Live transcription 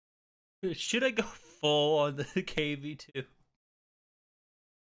Should I go full on the KV2?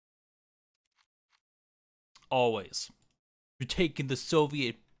 Always. You're taking the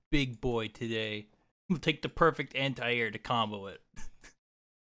Soviet big boy today. We'll take the perfect anti-air to combo it.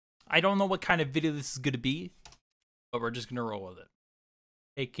 I don't know what kind of video this is going to be, but we're just going to roll with it.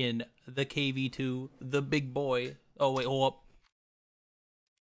 Taking the KV2, the big boy. Oh, wait, hold up.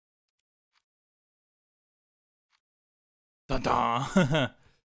 Dun-dun.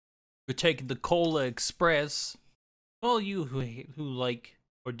 We're taking the Cola Express. All you who like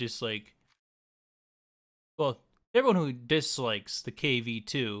or dislike. Well, everyone who dislikes the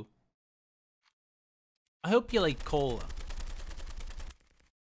KV2. I hope you like cola.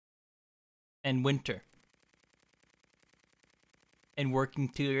 And winter. And working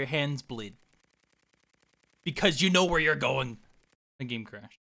till your hands bleed. Because you know where you're going. The game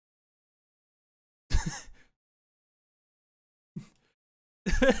crashed.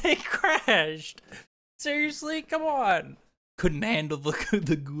 It crashed. Seriously? Come on. Couldn't handle the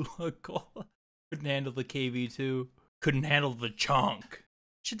Gulag Cola. Couldn't handle the KV2. Couldn't handle the CHONK.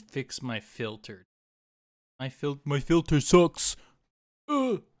 Should fix my filter. My filter sucks.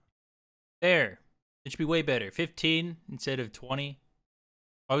 Ugh. There. It should be way better. 15 instead of 20.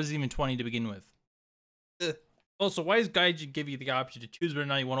 Why was it even 20 to begin with? Ugh. Also, why does Gaijin give you the option to choose whether or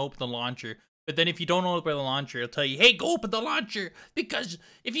not you want to open the launcher? But then if you don't open the launcher, it'll tell you, hey, go open the launcher. Because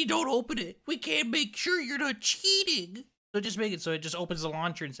if you don't open it, we can't make sure you're not cheating. So just make it so it just opens the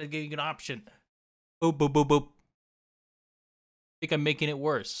launcher instead of giving you an option. Boop, boop, boop, boop. I think I'm making it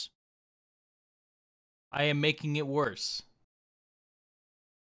worse. I am making it worse.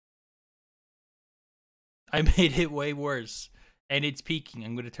 I made it way worse. And it's peaking.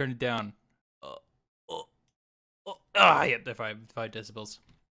 I'm going to turn it down. Yep, they're 5 decibels.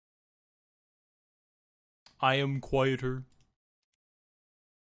 I am quieter.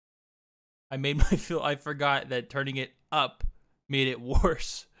 I forgot that turning it up made it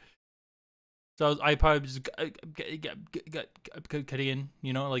worse. So I probably just got in,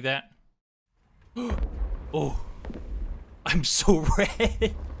 you know, like that. Oh, I'm so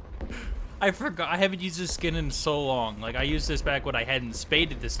red. I forgot. I haven't used this skin in so long. Like, I used this back when I hadn't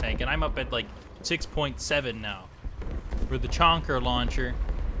spaded this tank, and I'm up at like 6.7 now for the chonker launcher.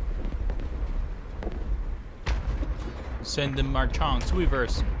 Send them our chonks.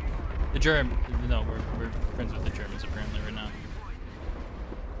 Reverse. The German. No, we're friends with the Germans apparently right now.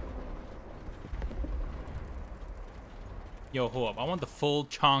 Yo, hold up. I want the full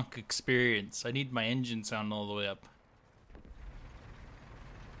chonk experience. I need my engine sound all the way up.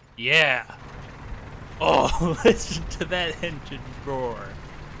 Yeah. Oh, listen to that engine roar.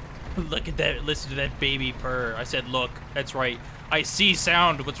 Look at that. Listen to that baby purr. I said, look. That's right. I see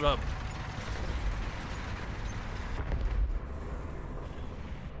sound. What's up?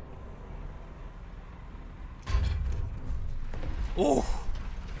 Oh,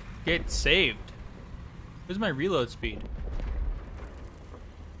 get saved. Where's my reload speed?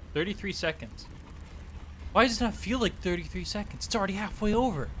 33 seconds. Why does it not feel like 33 seconds? It's already halfway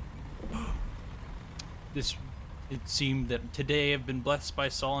over. It seemed that today I've been blessed by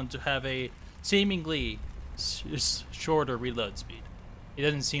Solon to have a seemingly shorter reload speed. It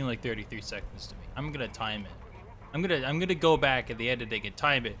doesn't seem like 33 seconds to me. I'm gonna time it. I'm gonna go back at the editing and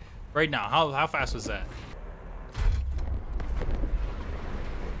time it right now. How fast was that?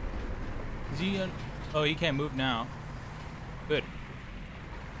 Is he oh, he can't move now. Good.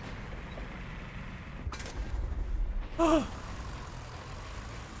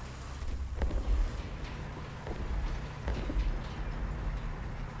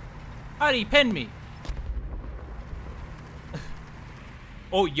 How'd he pen me?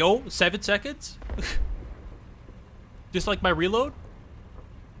 Oh, yo, 7 seconds? Just like my reload?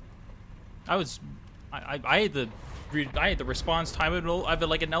 I had the response time of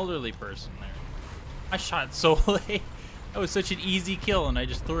like an elderly person there. I shot so late. That was such an easy kill, and I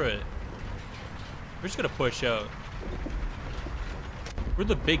just threw it. We're just gonna push out. We're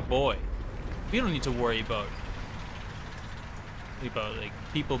the big boy. We don't need to worry about like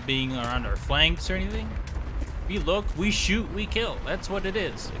people being around our flanks or anything. We look, we shoot, we kill. That's what it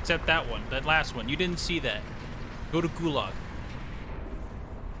is. Except that one, that last one. You didn't see that. Go to Gulag.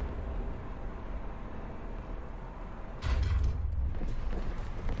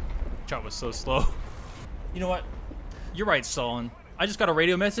 Shot was so slow. You know what? You're right, Solon. I just got a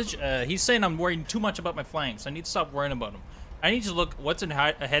radio message. He's saying I'm worrying too much about my flanks. I need to stop worrying about them. I need to look what's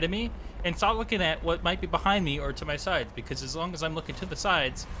ahead of me and stop looking at what might be behind me or to my sides. Because as long as I'm looking to the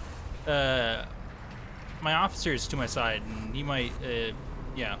sides, my officer is to my side, and he might,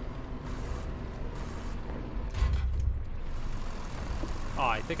 yeah. Oh,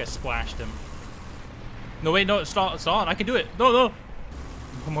 I think I splashed him. No, wait, no, it's on. I can do it. No, no.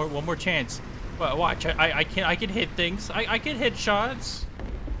 One more chance. Watch, I can hit things. I can hit shots.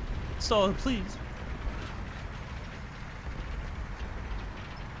 Stall, please.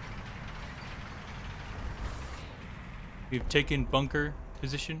 We've taken bunker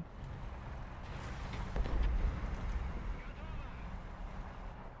position.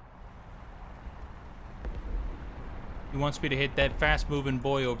 He wants me to hit that fast-moving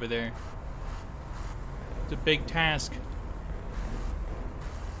boy over there. It's a big task.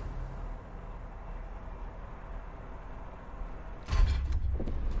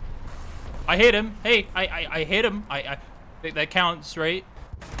 I hit him. Hey, I hit him. That counts, right?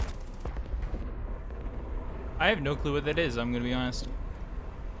 I have no clue what that is, I'm gonna be honest.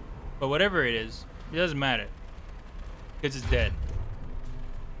 But whatever it is, it doesn't matter. Because it's dead.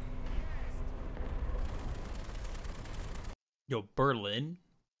 Yo, Berlin?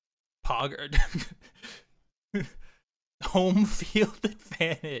 Pogger. Home field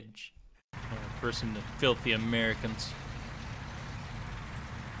advantage. Person, the filthy Americans.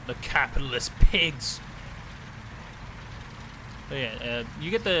 The capitalist pigs. So yeah,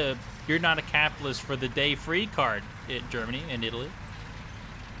 you get the "you're not a capitalist for the day free" card in Germany and Italy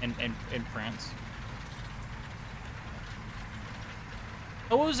and France.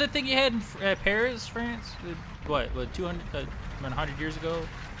 Oh, what was that thing you had in Paris, France? What 200, 100 years ago?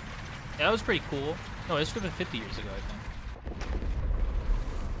 Yeah, that was pretty cool. No, it's for the 50 years ago, I think.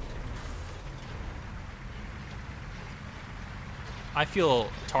 I feel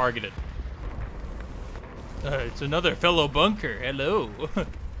targeted. It's another fellow bunker. Hello.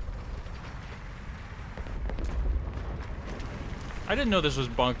 I didn't know this was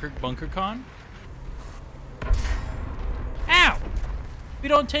BunkerCon. Ow! We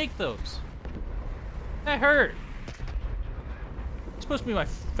don't take those. That hurt. You're supposed to be my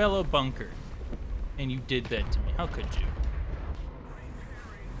fellow bunker, and you did that to me. How could you?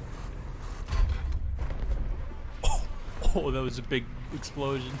 Oh, that was a big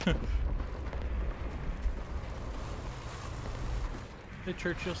explosion. The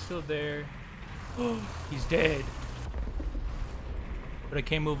Churchill's still there. Oh, he's dead. But I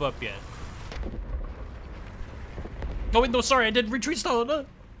can't move up yet. Oh wait, no, sorry, I did retreat stall. No.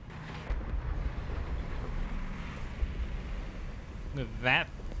 Look at that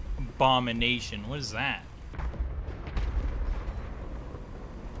abomination. What is that?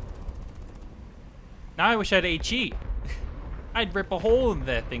 Now I wish I had HE. I'd rip a hole in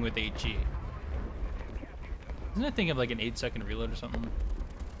that thing with HE. Isn't that thing of like an 8-second reload or something?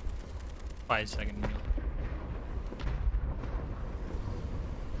 5-second reload.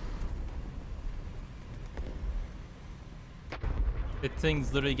 The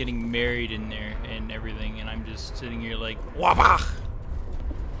thing's literally getting married in there and everything, and I'm just sitting here like, wabach!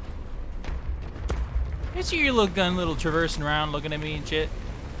 I see your little gun, little traversing around, looking at me and shit.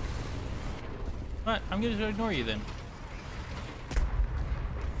 What? I'm gonna ignore you then.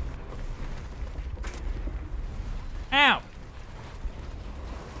 Ow!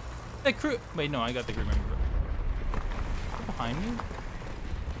 That crew. Wait, no, I got the crew member. Behind me?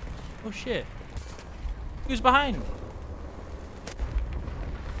 Oh shit. Who's behind me?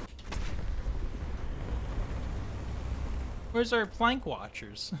 Where's our flank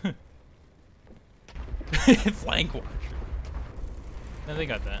watchers? Flank watcher. No, they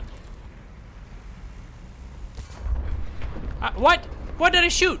got that. What? What did I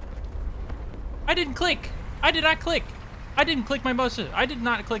shoot? I didn't click. I did not click. I didn't click my mouse. I did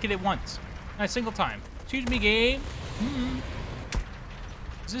not click it at once. Not a single time. Excuse me, game.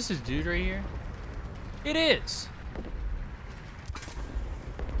 Is this his dude right here? It is.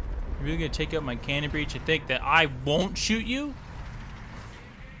 You're really gonna take out my cannon breach and think that I won't shoot you?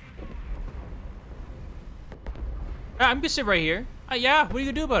 I'm gonna sit right here. Yeah, what are you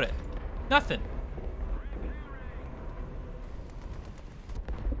gonna do about it? Nothing.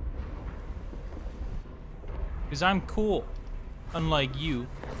 Because I'm cool. Unlike you.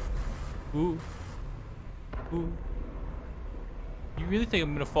 Ooh. Ooh. You really think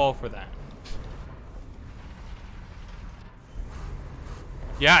I'm gonna fall for that?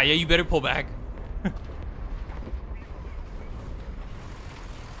 Yeah, you better pull back.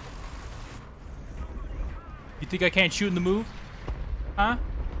 You think I can't shoot in the move? Huh?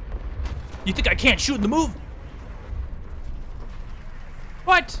 You think I can't shoot in the move?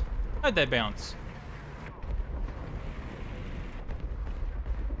 What? How'd that bounce?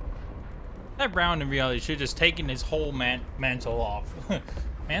 That round in reality should have just taken his whole mantle off.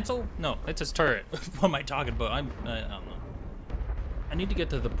 Mantle? No, that's his turret. What am I talking about? I don't know. I need to get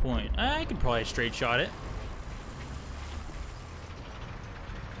to the point. I could probably straight shot it.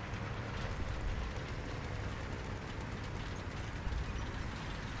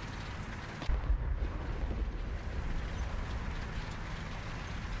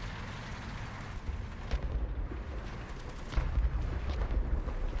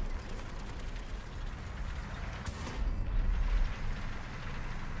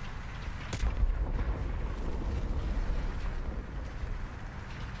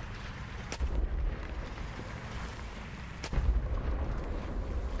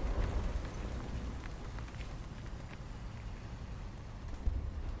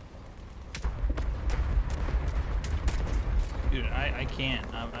 Dude, I can't.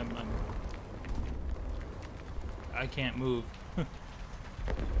 I can't move.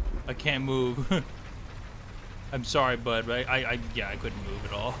 I can't move. I'm sorry, bud, but yeah, I couldn't move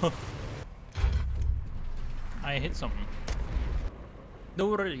at all. I hit something. No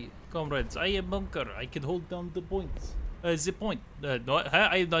worry, comrades. I am bunker. I can hold down the points. The point. No,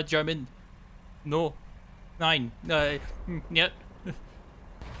 I am not German. No. 9. Yet.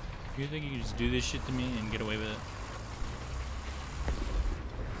 You think you can just do this shit to me and get away with it?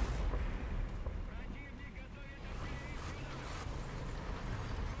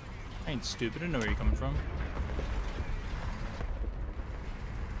 I ain't stupid. I know where you're coming from.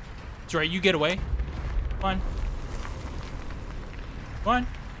 That's right. You get away. Come on. Come on.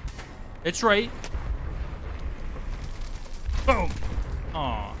 It's right. Boom.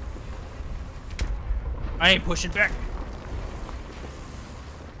 Aw. I ain't pushing back.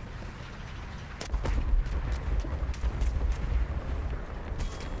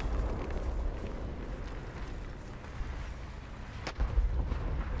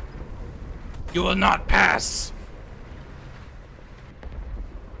 You will not pass.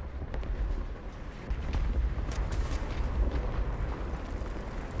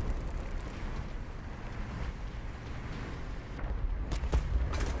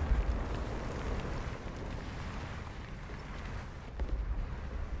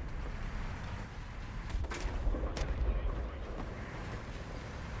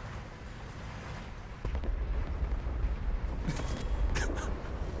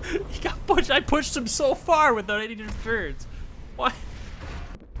 He got pushed. I pushed him so far without any interference. What?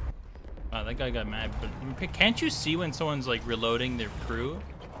 Wow, that guy got mad. But can't you see when someone's like reloading their crew?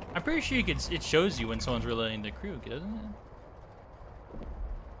 I'm pretty sure you could. It shows you when someone's reloading their crew, doesn't it?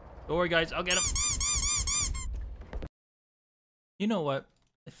 Don't worry, guys. I'll get him. You know what?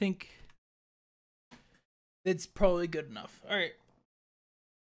 I think it's probably good enough. All right.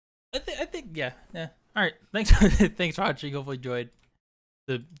 I think yeah. All right. Thanks. Thanks for watching. Hopefully you enjoyed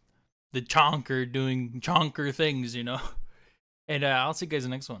the chonker doing chonker things, you know. And I'll see you guys in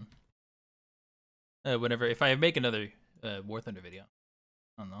the next one. Whenever, if I make another War Thunder video,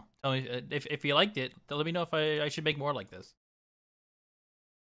 I don't know. Tell me if you liked it. Let me know if I should make more like this.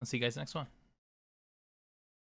 I'll see you guys next one.